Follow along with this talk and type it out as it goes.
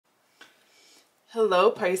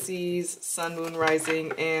Hello Pisces, Sun, Moon,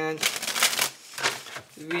 Rising, and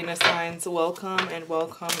Venus signs. Welcome and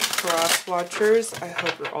welcome cross watchers. I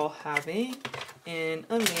hope you're all having an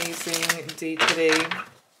amazing day today.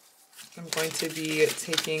 I'm going to be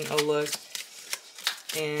taking a look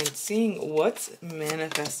and seeing what's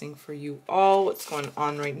manifesting for you all, what's going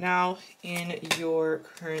on right now in your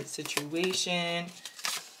current situation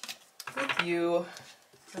with you,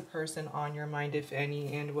 the person on your mind, if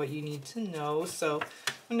any, and what you need to know. So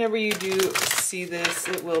whenever you do see this,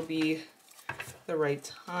 it will be the right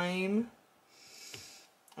time.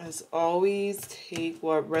 As always, take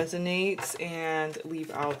what resonates and leave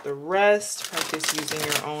out the rest. Practice using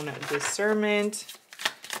your own discernment.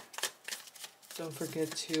 Don't forget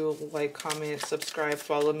to like, comment, subscribe,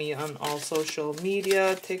 follow me on all social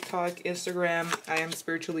media, TikTok, Instagram. I am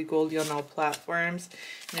Spiritually Goldie on all platforms.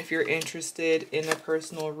 And if you're interested in a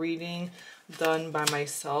personal reading done by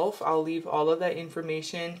myself, I'll leave all of that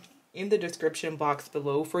information in the description box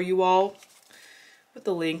below for you all, with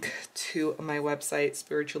the link to my website,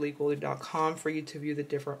 spirituallygoldie.com, for you to view the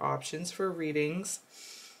different options for readings.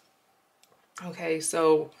 Okay,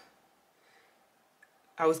 so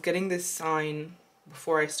I was getting this sign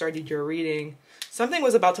before I started your reading. Something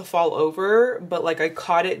was about to fall over, but like I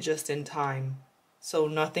caught it just in time. So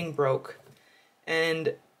nothing broke.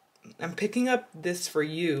 And I'm picking up this for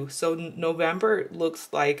you. So November looks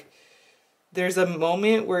like there's a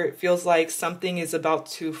moment where it feels like something is about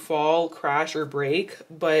to fall, crash, or break,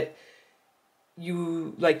 but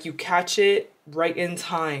you catch it right in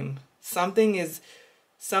time. Something is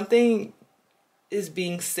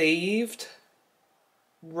being saved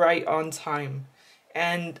right on time.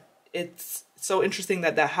 And it's so interesting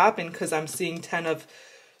that that happened, because I'm seeing 10 of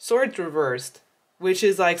Swords reversed, which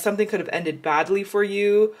is like something could have ended badly for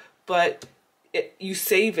you, but you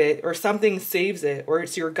save it, or something saves it, or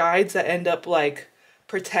it's your guides that end up like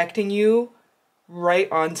protecting you right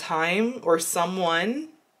on time, or someone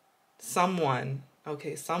is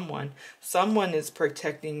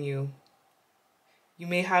protecting you. You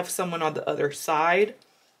may have someone on the other side.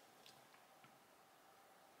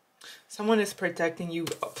 Someone is protecting you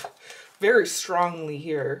very strongly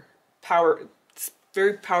here.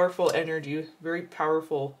 Very powerful energy, very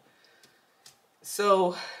powerful.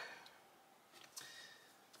 So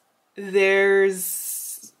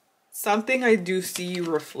there's something I do see you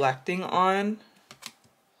reflecting on.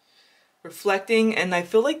 And I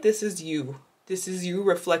feel like this is you. This is you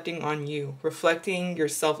reflecting on you. Reflecting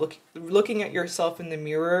yourself, looking at yourself in the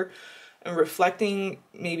mirror, and reflecting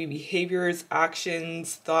maybe behaviors,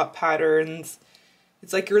 actions, thought patterns.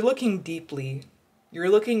 It's like you're looking deeply.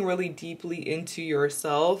 You're looking really deeply into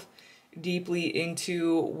yourself, deeply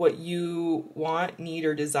into what you want, need,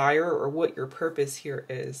 or desire, or what your purpose here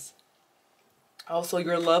is. Also,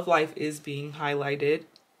 your love life is being highlighted.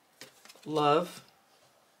 Love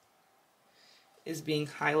is being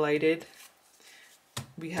highlighted.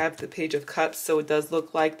 We have the Page of Cups, so it does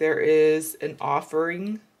look like there is an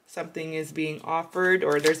offering. Something is being offered,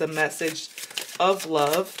 or there's a message of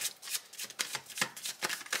love.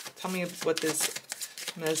 Tell me what this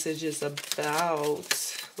message is about.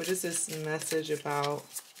 What is this message about?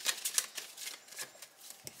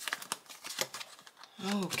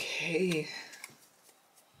 Okay.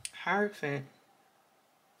 Hierophant.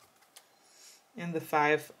 And the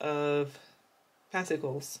Five of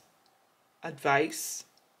Pentacles. Advice,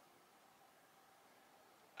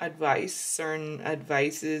 certain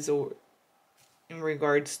advices, or in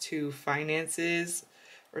regards to finances,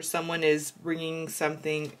 or someone is bringing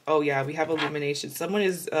something. Oh yeah, we have illumination. Someone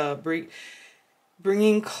is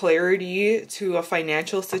bringing clarity to a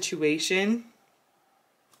financial situation.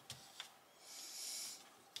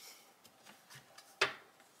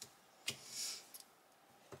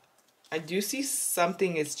 I do see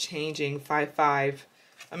something is changing. 5-5.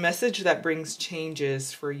 A message that brings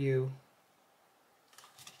changes for you.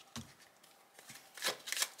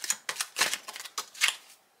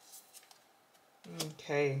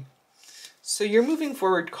 Okay. So you're moving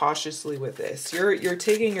forward cautiously with this. You're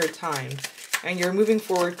taking your time, and you're moving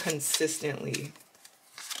forward consistently.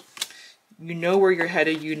 You know where you're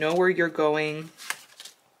headed. You know where you're going.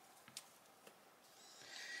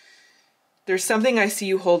 There's something I see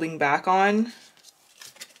you holding back on.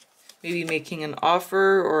 Maybe making an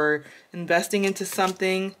offer or investing into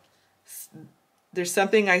something. There's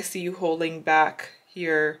something I see you holding back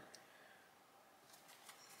here.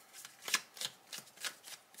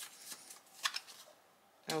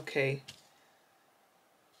 Okay.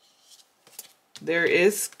 There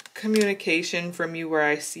is communication from you where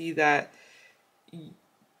I see that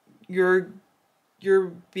you're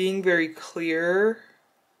being very clear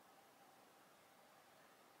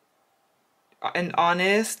and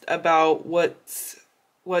honest about what's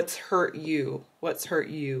hurt you. What's hurt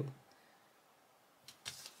you.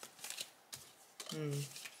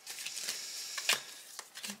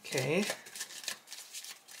 Okay.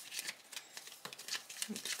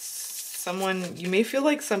 Someone, you may feel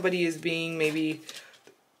like somebody is being maybe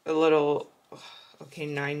a little, okay,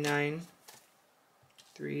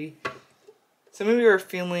 993. Some of you are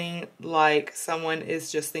feeling like someone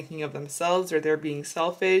is just thinking of themselves, or they're being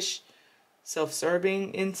selfish,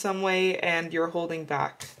 self-serving in some way, and you're holding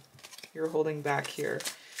back. You're holding back here.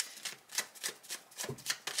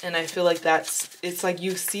 And I feel like it's like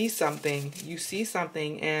you see something,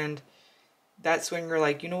 and that's when you're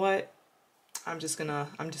like, you know what? I'm just gonna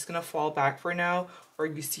fall back for now. Or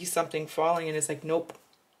you see something falling and it's like, nope,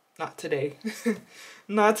 not today.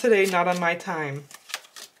 Not today, not on my time.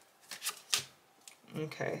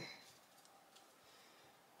 Okay.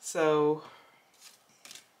 So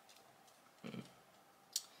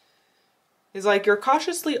it's like you're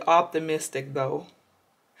cautiously optimistic though.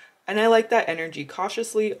 And I like that energy,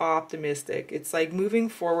 cautiously optimistic. It's like moving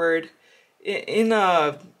forward in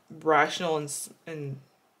a rational and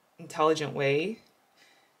intelligent way.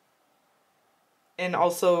 And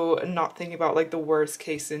also not thinking about like the worst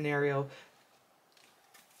case scenario.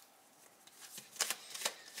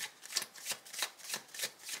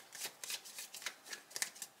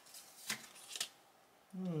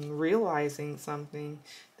 Realizing something.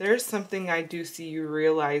 There's something I do see you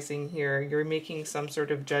realizing here. You're making some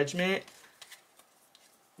sort of judgment.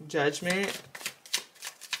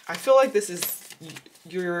 I feel like this is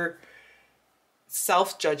your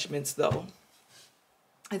self-judgments though.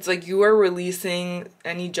 It's like you are releasing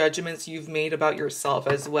any judgments you've made about yourself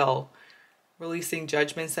as well. Releasing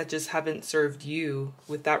judgments that just haven't served you,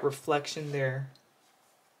 with that reflection there.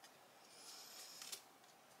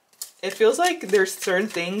 It feels like there's certain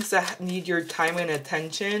things that need your time and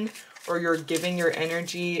attention, or you're giving your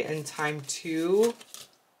energy and time to.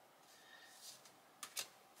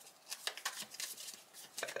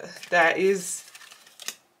 That is...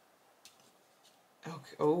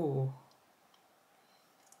 Okay. Oh.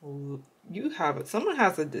 You have it. Someone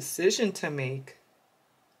has a decision to make.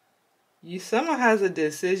 Someone has a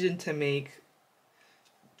decision to make.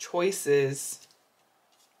 Choices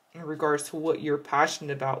in regards to what you're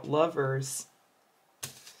passionate about. Lovers.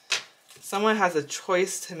 Someone has a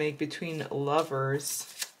choice to make between lovers.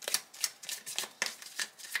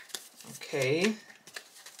 Okay.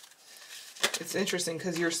 It's interesting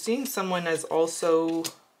because you're seeing someone as also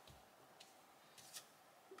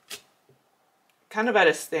kind of at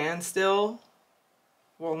a standstill.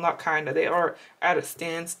 Well, not kind of. They are at a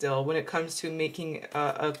standstill when it comes to making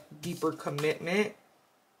a deeper commitment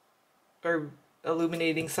or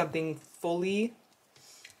illuminating something fully.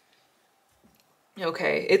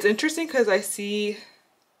 Okay, it's interesting because I see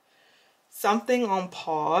something on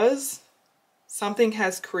pause. Something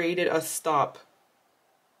has created a stop.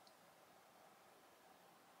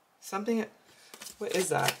 Something, what is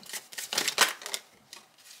that?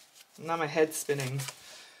 Now my head's spinning.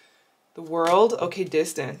 The world, okay,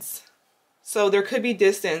 distance. So there could be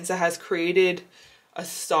distance that has created a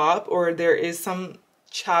stop, or there is some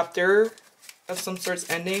chapter of some sort's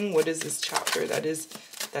ending. What is this chapter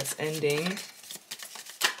that's ending?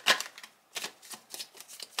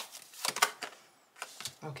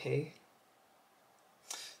 Okay.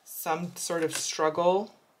 Some sort of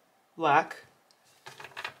struggle, lack,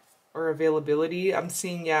 or availability. I'm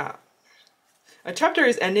seeing, yeah. A chapter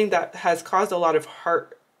is ending that has caused a lot of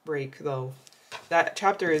heartbreak, though. That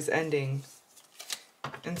chapter is ending.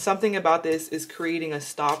 And something about this is creating a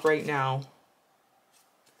stop right now.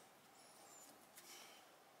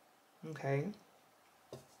 Okay.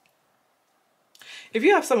 If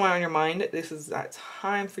you have someone on your mind, this is that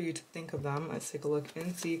time for you to think of them. Let's take a look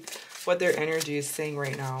and see what their energy is saying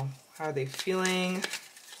right now. How are they feeling?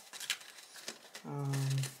 I'm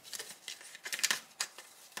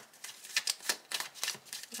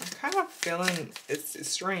kind of feeling it's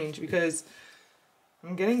strange because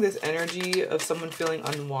I'm getting this energy of someone feeling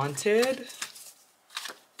unwanted.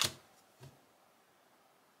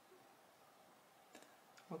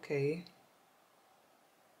 Okay.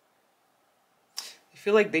 I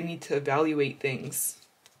feel like they need to evaluate things.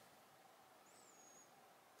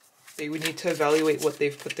 They would need to evaluate what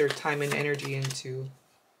they've put their time and energy into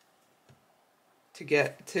to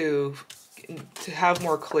get to have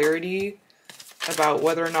more clarity about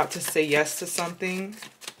whether or not to say yes to something.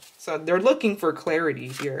 So they're looking for clarity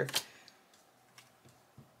here.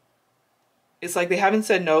 It's like they haven't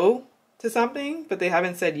said no to something, but they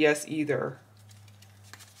haven't said yes either.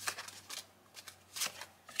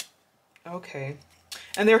 Okay.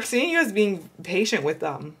 And they're seeing you as being patient with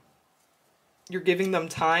them. You're giving them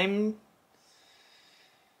time,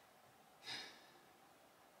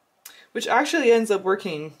 which actually ends up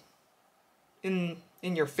working in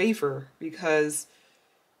your favor, because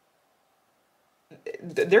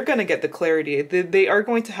they're going to get the clarity. They are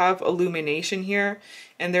going to have illumination here,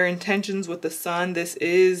 and their intentions with the sun, this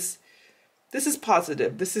is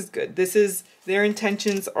positive. This is good. Their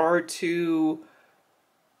intentions are to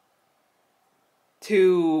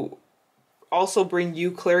also bring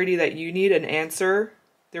you clarity that you need, an answer.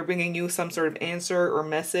 They're bringing you some sort of answer or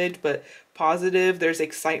message, but positive. There's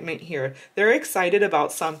excitement here. They're excited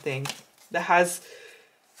about something that has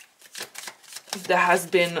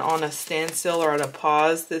been on a standstill or at a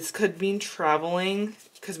pause. This could mean traveling,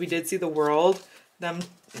 because we did see the world. Them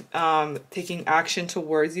taking action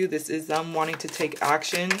towards you. This is them wanting to take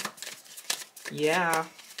action. Yeah.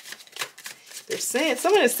 They're saying,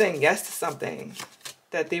 someone is saying yes to something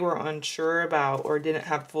that they were unsure about or didn't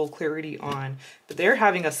have full clarity on. But they're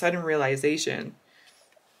having a sudden realization.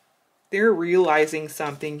 They're realizing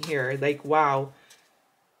something here. Like, wow.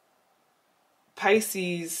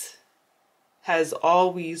 Pisces has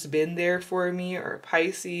always been there for me, or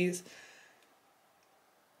Pisces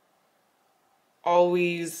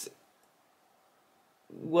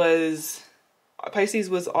was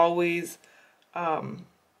always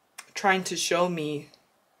trying to show me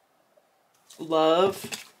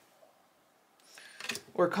love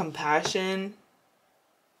or compassion,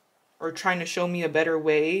 or trying to show me a better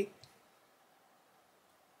way.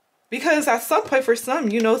 Because at some point, for some,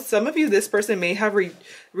 you know, some of you, this person may have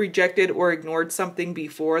rejected or ignored something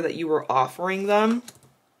before that you were offering them,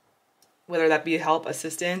 whether that be help,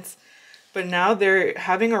 assistance. But now they're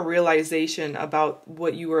having a realization about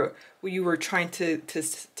what you were trying to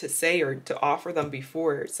say or to offer them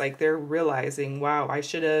before. It's like they're realizing, wow,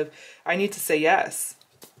 I need to say yes.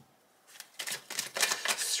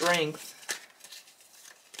 Strength.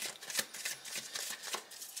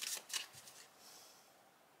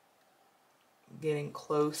 Getting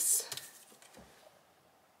close.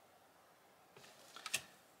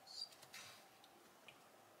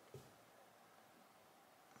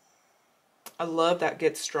 A love that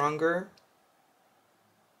gets stronger.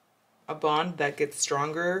 A bond that gets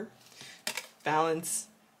stronger. Balance.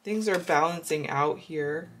 Things are balancing out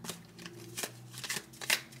here.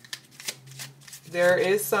 There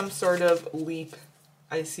is some sort of leap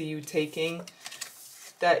I see you taking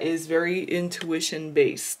that is very intuition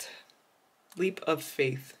based. Leap of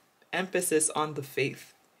faith. Emphasis on the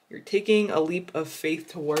faith. You're taking a leap of faith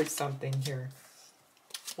towards something here.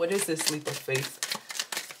 What is this leap of faith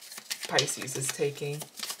Pisces is taking?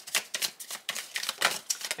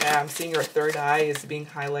 Yeah, I'm seeing your third eye is being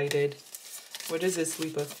highlighted. What is this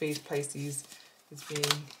leap of faith Pisces is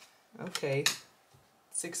being? Okay.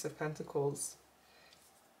 Six of Pentacles.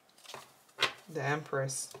 The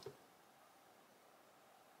Empress.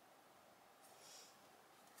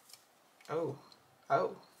 Oh.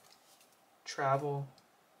 Travel.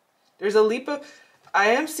 There's a leap of... I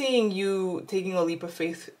am seeing you taking a leap of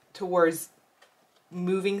faith towards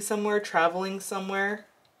moving somewhere, traveling somewhere.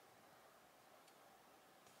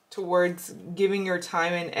 Towards giving your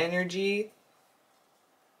time and energy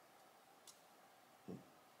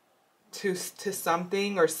to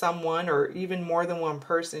something or someone, or even more than one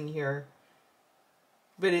person here.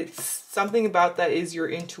 But it's something about that is your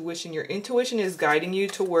intuition. Your intuition is guiding you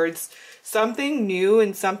towards something new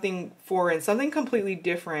and something foreign, something completely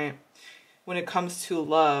different when it comes to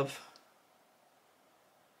love.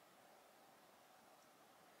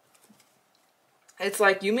 It's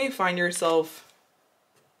like you may find yourself,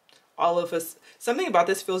 all of us, something about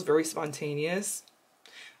this feels very spontaneous.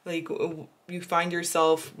 Like you find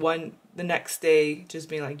yourself the next day just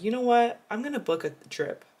being like, you know what? I'm going to book a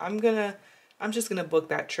trip. I'm just going to book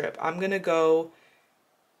that trip. I'm going to go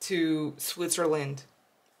to Switzerland.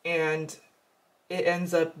 And it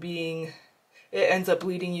ends up leading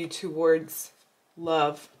you towards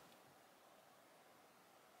love.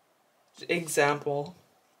 Example.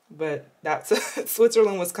 But that's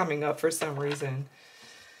Switzerland was coming up for some reason.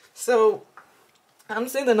 So I'm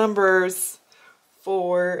saying the numbers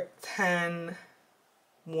 4, 10,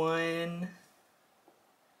 1,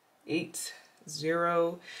 8,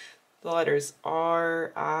 0. The letters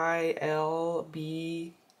R, I, L,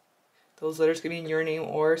 B. Those letters could be in your name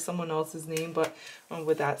or someone else's name. But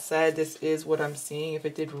with that said, this is what I'm seeing. If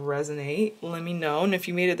it did resonate, let me know. And if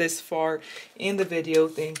you made it this far in the video,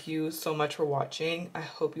 thank you so much for watching. I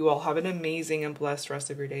hope you all have an amazing and blessed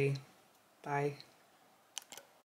rest of your day. Bye.